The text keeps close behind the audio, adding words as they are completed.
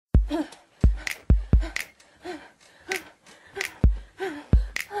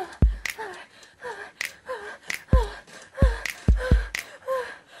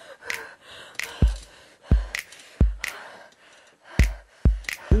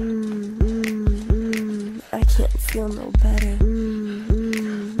can't feel no better.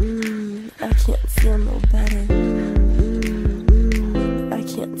 I can't feel no better. I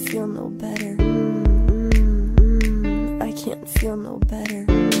can't feel no better. I can't feel no better.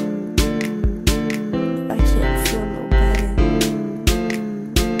 I can't feel no better.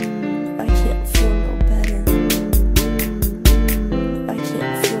 I can't feel no better. I can't feel no better. I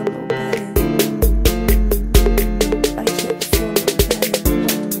can't feel no better. I can't feel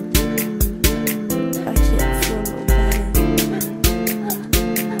no better.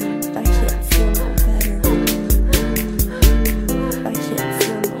 I can't feel no better. I can't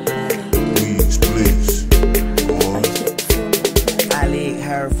feel no better. Please, boy. I lick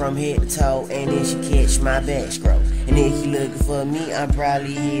her from head to toe, and then she catch my back scroll. And if you looking for me, I'm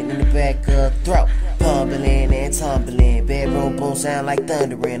probably hitting in the back of the throat. Pumbling and tumbling, bedroom boom sound like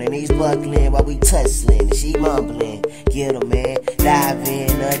thundering, and he's buckling while we tussling, and she mumbling. Get 'em, man, dive in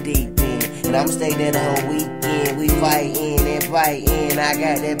the deep end, and I'ma stay there the whole weekend. We fightin' and fightin', I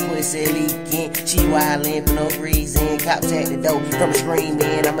got that pussy leaking. She wildin' for no reason, cops at the door, come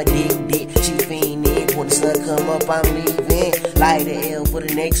screaming. I'm addicted, she fiendin'. When the sun come up, I'm leaving. Light the L for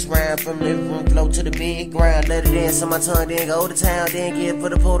the next round, from living room flow to the big ground. Let her dance on my tongue, then go to town, then give for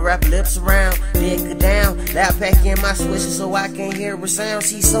the pull to wrap her lips around. Then go down, loud pack in my swisher so I can't hear her sound.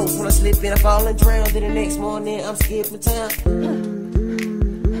 She soaks when I slip in, I fall and drown. Then the next morning, I'm skipping town.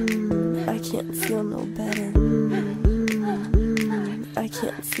 I can't feel no better. I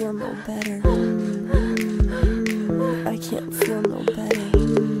can't feel no better. I can't feel no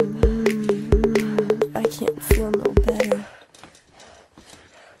better.